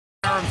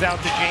arms out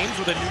to James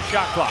with a new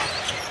shot clock.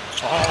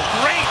 Oh,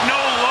 great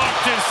no-look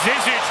to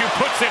Zizic, who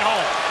puts it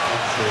home.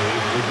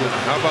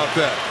 How about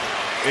that?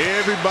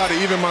 Everybody,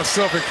 even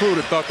myself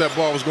included, thought that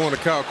ball was going to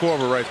Kyle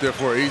Korver right there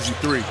for an easy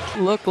three.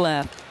 Look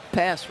left,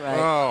 pass right.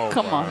 Oh,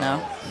 come on now.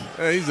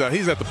 Hey, he's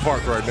at the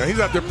park right now. He's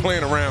out there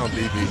playing around,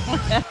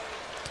 DB.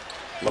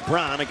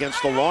 LeBron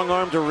against the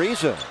long-armed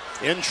Ariza.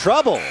 In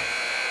trouble.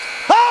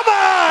 Oh,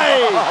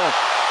 my!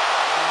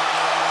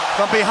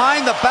 From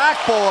behind the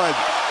backboard.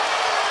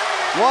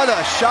 What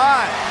a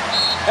shot.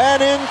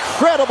 An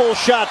incredible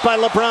shot by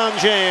LeBron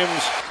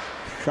James.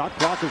 Shot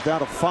clock is down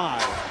to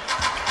 5.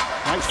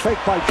 Nice fake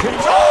by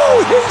James.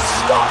 Oh, he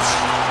stops!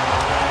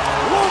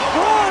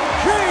 LeBron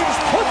James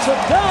puts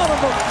it down in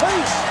the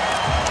face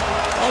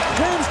of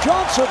James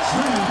Johnson.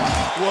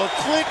 Well,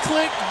 click,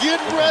 click,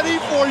 get ready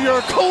for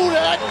your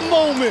Kodak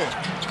moment.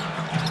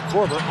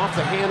 Korver off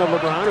the hand of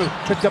LeBron, who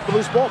picked up the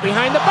loose ball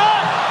behind the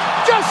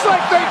back. Just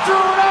like they threw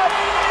it up.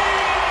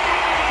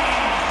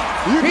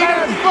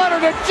 Peanut butter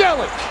to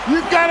jelly.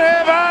 You gotta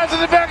have eyes in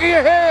the back of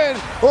your head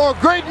or a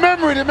great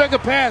memory to make a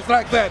pass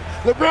like that.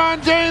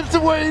 LeBron James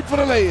to Wade for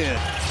the lay-in.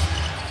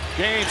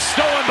 James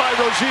stolen by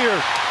Rozier.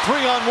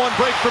 3-on-1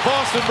 break for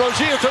Boston.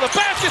 Rozier to the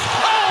basket.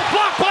 Oh,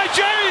 blocked by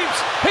James.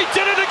 He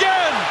did it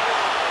again.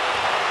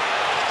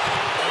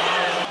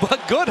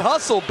 But good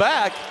hustle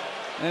back,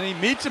 and he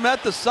meets him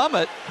at the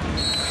summit.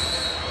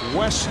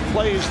 West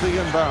plays the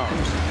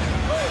inbounds.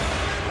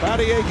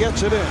 Battier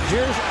gets it in.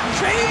 Here's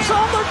James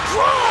on the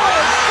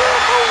drive for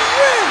the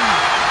win.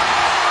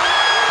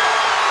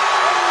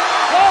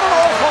 Got it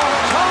off on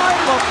time.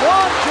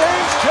 LeBron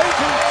James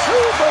taking to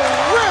the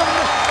rim,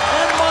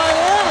 and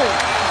Miami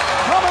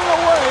coming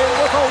away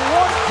with a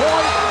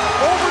 1-point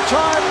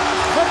overtime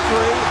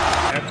victory.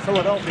 And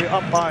Philadelphia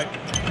up by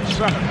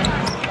 7.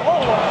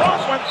 Oh,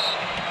 LeBron went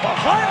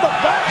behind the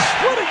back,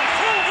 splitting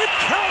through. It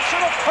counts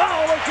and a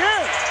foul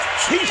again.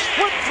 He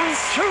split through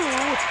 2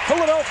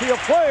 Philadelphia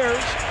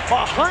players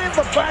behind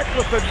the back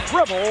with the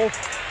dribble.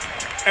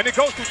 And it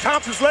goes through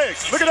Thompson's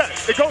legs. Look at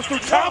that. It goes through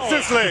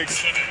Thompson's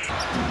legs.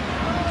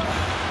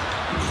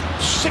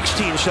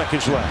 16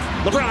 seconds left.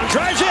 LeBron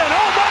drives in.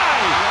 Oh, my!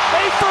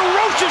 A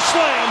ferocious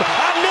slam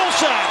on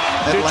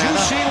Millsap. Did you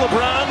see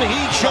LeBron?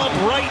 He jumped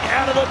right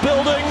out of the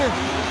building.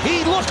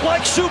 He looked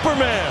like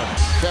Superman.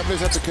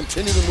 Cavaliers have to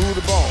continue to move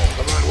the ball.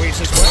 LeBron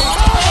wastes his way.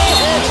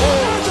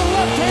 There's a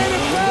left-hand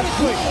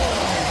emphatically.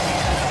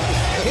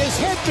 His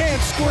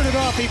headband squirted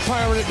off. He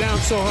fired it down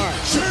so hard.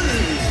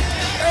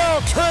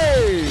 LK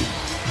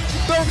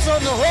dunks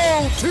on the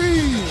whole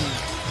team.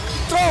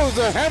 Throws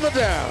the hammer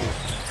down.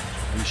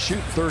 He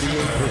shoot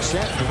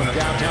 38% from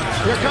downtown.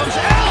 Here comes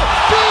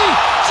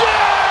LBJ!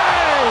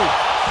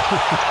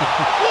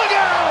 Look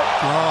out!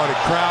 Oh, the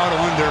crowd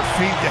on their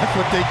feet. That's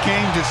what they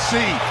came to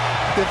see.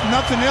 If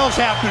nothing else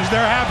happens,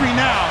 they're happy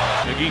now.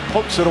 He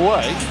pokes it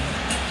away.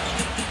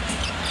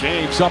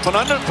 James up and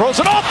under, throws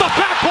it off the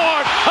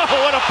backboard. Oh,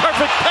 what a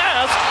perfect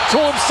pass to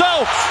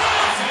himself.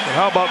 And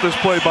how about this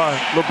play by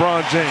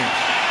LeBron James?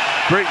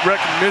 Great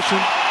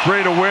recognition,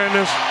 great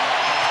awareness,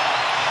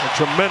 and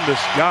tremendous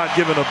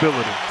God-given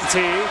ability.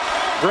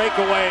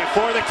 Breakaway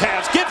for the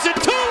Cavs. Gives it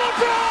to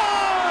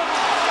LeBron!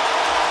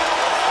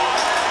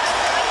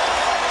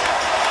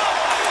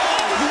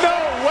 No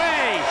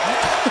way!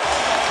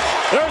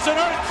 There's an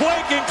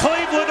earthquake in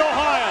Cleveland,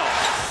 Ohio.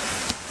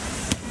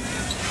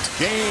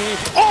 James.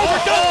 Oh,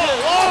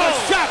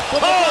 shot for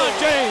LeBron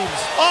James.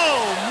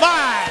 Oh,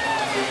 my!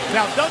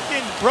 Now,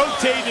 Duncan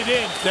rotated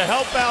in to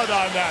help out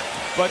on that,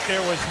 but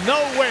there was no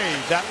way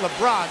that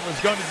LeBron was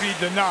going to be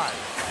denied.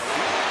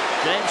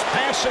 James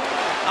passing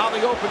on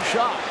the open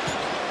shot.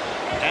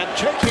 And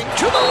taking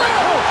to the rim.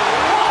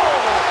 Oh,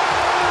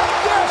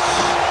 yes!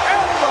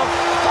 And the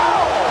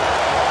foul!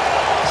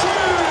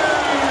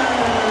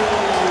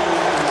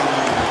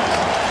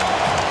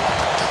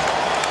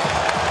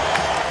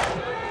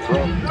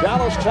 From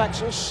Dallas,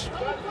 Texas,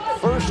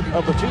 first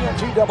of the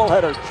TNT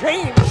doubleheader.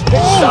 James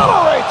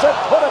accelerates and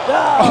put it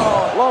down.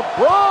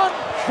 LeBron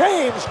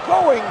James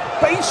going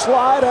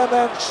baseline and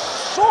then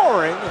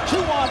soaring.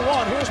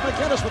 2-on-1. Here's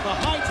McInnes with a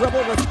high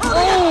dribble.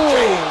 Returning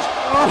James.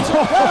 Puts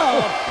it down.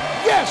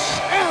 Yes,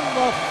 and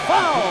the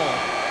foul.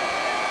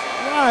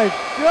 My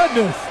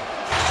goodness.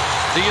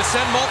 Do you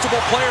send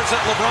multiple players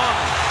at LeBron?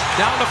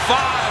 Down to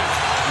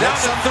 5, down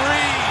to 3.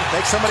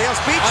 Make somebody else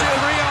beat you.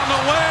 3 on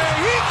the way.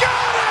 He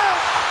got it!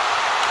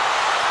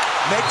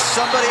 Make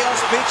somebody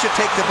else beat you.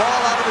 Take the ball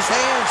out of his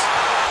hands.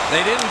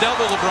 They didn't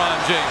double LeBron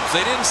James.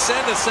 They didn't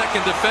send a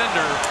second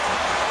defender.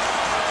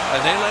 And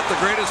they let the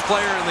greatest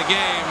player in the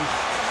game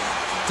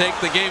take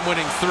the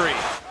game-winning 3.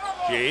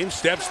 James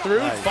steps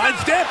through,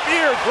 finds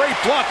Dampier. Great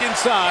block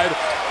inside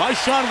by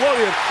Sean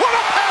Williams. What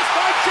a pass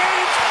by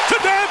James to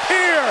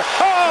Dampier.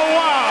 Oh,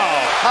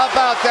 wow. How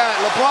about that?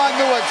 LeBron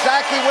knew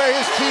exactly where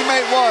his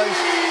teammate was.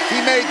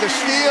 He made the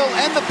steal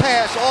and the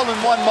pass all in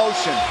one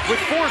motion. With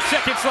 4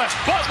 seconds left,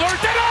 Butler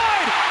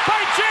denied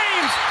by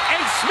James,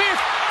 and Smith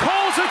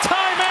calls a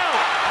timeout.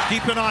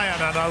 Keep an eye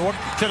on it. I look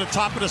to the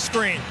top of the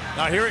screen.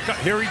 Now here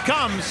he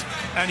comes,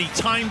 and he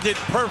timed it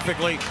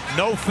perfectly.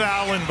 No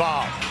foul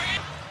involved.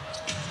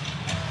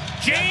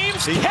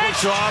 James,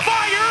 catch,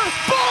 fire,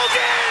 ball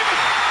game!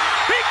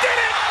 He did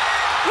it!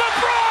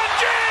 LeBron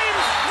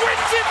James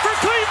wins it for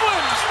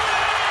Cleveland!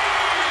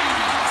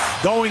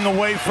 Going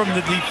away from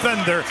the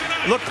defender.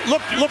 Look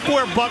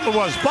where Butler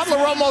was. Butler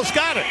almost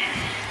got it.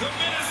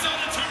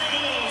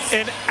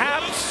 An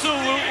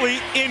absolutely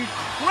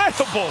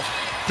incredible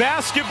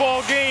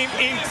basketball game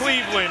in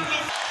Cleveland.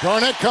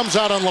 Garnett comes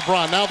out on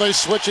LeBron. Now they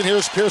switch, and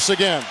here's Pierce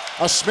again.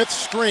 A Smith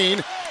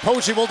screen.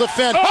 Posey will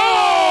defend.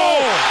 Oh!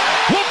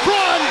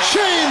 LeBron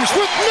James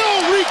with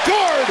no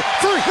regard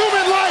for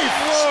human life.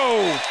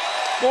 Whoa.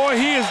 Boy,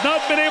 he has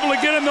not been able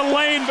to get in the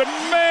lane, but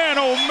man,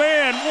 oh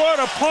man, what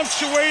a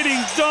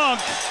punctuating dunk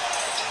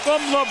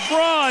from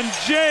LeBron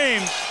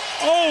James.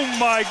 Oh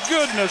my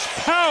goodness,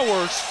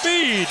 power,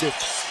 speed,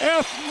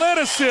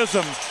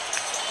 athleticism.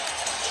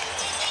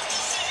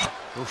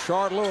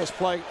 Rashard Lewis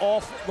playing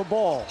off the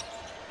ball.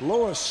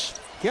 Lewis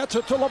gets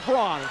it to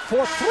LeBron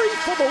for three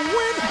for the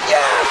win.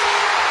 Yes!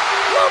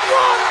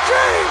 LeBron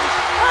James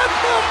at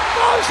the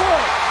buzzer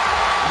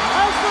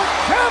as the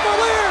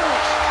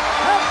Cavaliers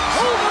have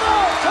pulled it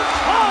out to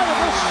tie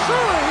the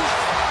series,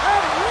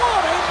 and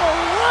what a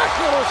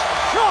miraculous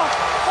shot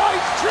by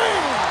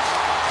James!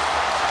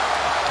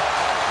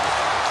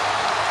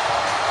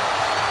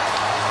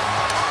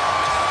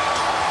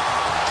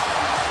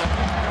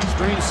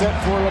 Screen set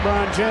for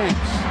LeBron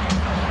James.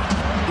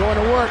 Going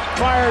to work,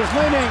 fires,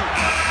 leaning.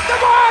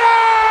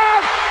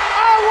 DeMartin!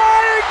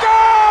 Away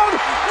down!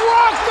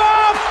 Walk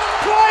off!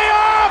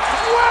 Playoff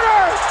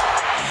winner!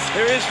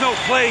 There is no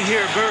play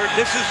here, Bird.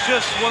 This is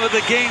just one of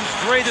the game's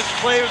greatest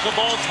players of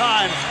all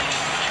time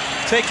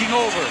taking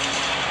over.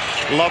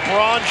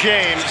 LeBron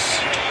James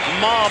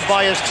mobbed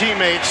by his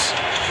teammates.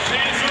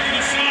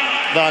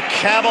 The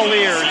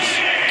Cavaliers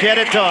get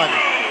it done.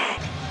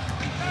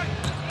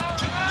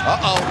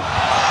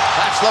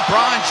 That's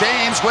LeBron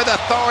James with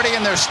authority,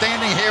 and they're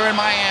standing here in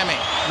Miami.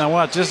 Now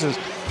watch, this is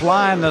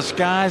flying the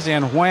skies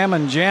and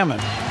whamming jamming.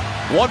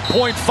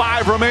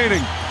 1.5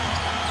 remaining.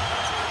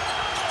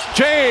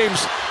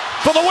 James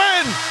for the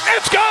win.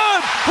 It's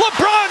gone.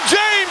 LeBron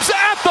James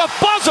at the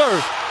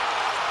buzzer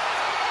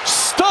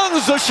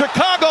stuns the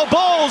Chicago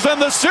Bulls,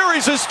 and the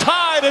series is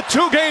tied at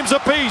 2 games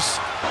apiece.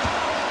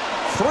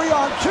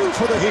 3-on-2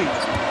 for the Heat.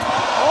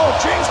 Oh,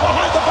 James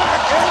behind the back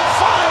and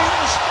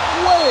finds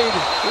Wade.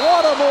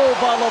 What a move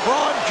by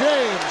LeBron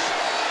James.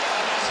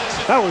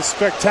 That was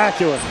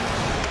spectacular.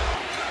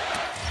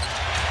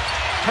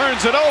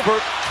 Turns it over.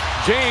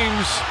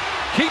 James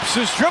keeps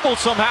his dribble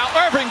somehow.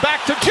 Irving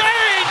back to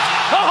James.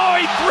 Oh,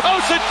 he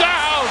throws it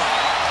down.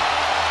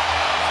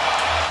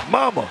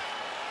 Mama,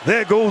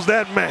 there goes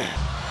that man.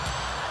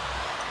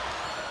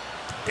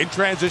 In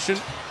transition,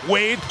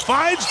 Wade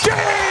finds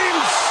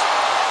James.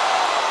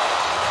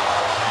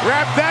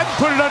 Wrap that and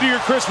put it under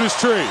your Christmas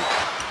tree.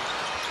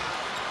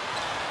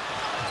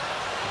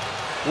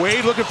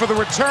 Wade looking for the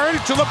return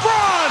to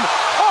LeBron.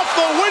 Off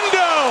the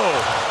window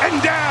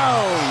and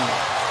down.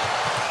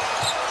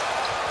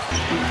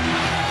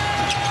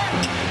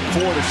 4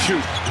 to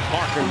shoot.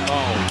 Parker,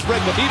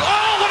 spread the heat.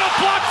 Oh, what a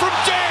block from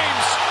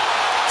James!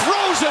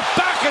 Throws it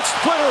back at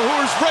Splitter,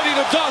 who is ready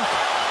to dunk.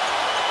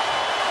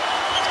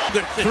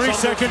 3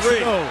 seconds to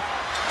go.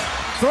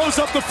 Throws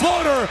up the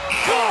floater.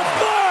 God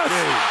bless!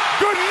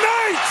 Good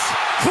night,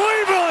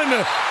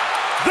 Cleveland!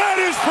 That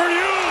is for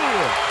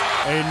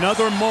you!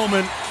 Another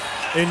moment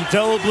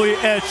indelibly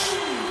etched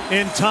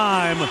in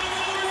time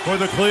for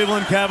the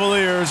Cleveland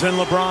Cavaliers and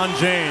LeBron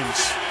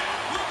James.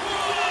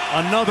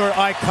 Another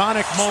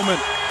iconic moment.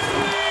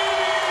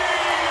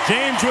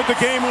 James with the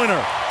game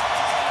winner.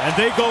 And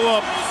they go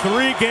up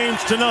 3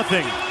 games to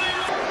nothing.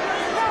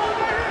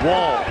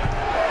 Wall.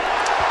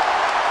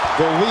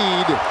 The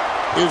lead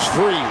is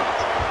 3.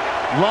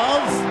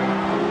 Love,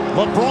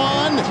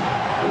 LeBron,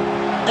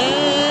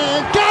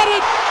 and got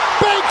it!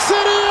 Banks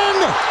it in!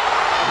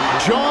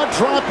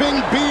 Jaw-dropping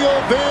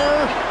Beal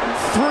there.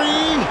 3.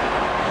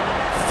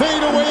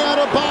 Fade away out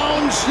of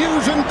bounds,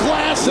 using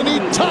glass, and he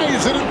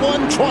ties it at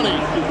 120.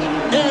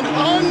 An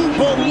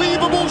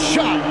unbelievable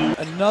shot.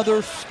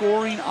 Another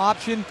scoring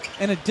option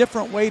and a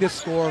different way to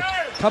score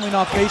coming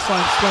off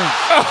baseline screen.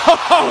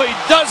 Oh, he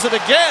does it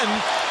again.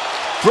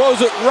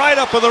 Throws it right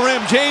up at the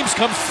rim. James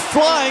comes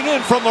flying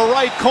in from the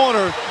right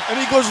corner, and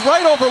he goes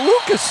right over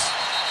Lucas.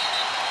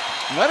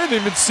 I didn't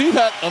even see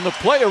that on the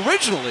play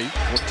originally.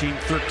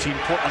 14-13,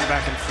 Portland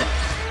back in front.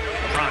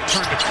 LeBron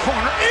turned the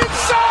corner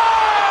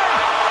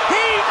inside!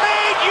 He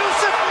made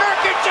Yusuf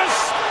Nurkic a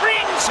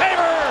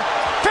screensaver!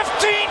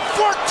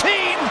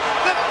 15-14,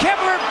 the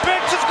Cavalier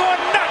bench is going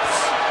nuts!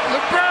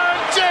 LeBron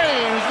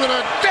James with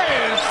a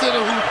dance to the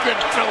hoop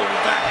control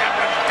back.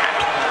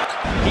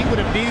 He would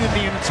have needed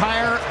the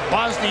entire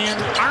Bosnian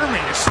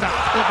army to stop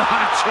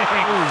LeBron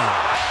James.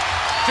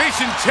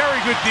 Jason Terry,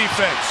 good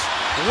defense.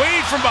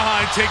 Wade from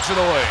behind takes it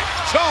away.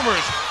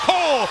 Chalmers,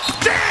 Cole,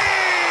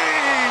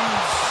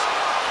 James!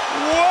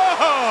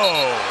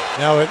 Whoa!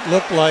 Now it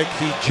looked like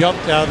he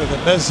jumped out of the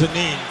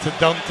mezzanine to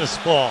dunk this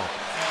ball.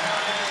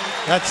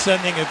 That's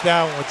sending it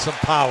down with some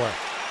power.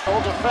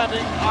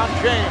 Defending on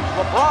James.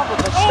 LeBron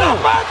with the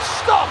step and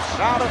stuffs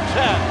out of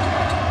 10.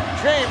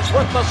 James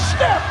with the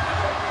step,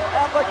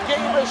 and the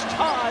game is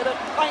tied at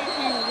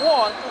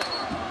 91.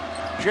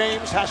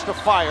 James has to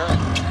fire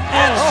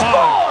and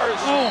scores.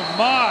 Oh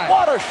my!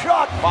 What a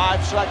shot!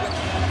 5 seconds.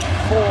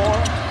 4,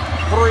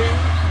 3.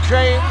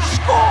 James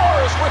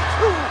scores with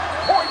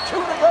 2.2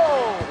 to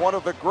go. One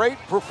of the great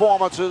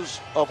performances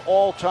of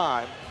all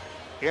time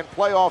in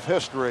playoff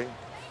history,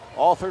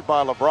 authored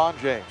by LeBron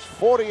James.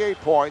 48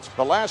 points,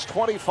 the last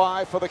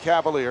 25 for the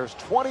Cavaliers,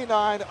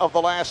 29 of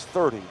the last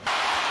 30.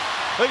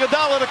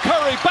 Iguodala to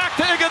Curry, back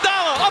to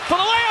Iguodala, up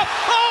for the layup.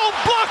 Oh,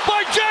 blocked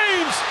by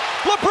James.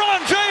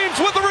 LeBron James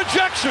with the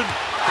rejection.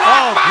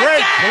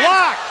 Great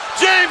block!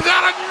 James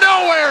out of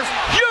nowhere!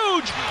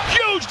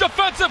 Huge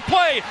defensive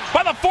play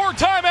by the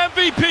 4-time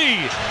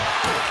MVP.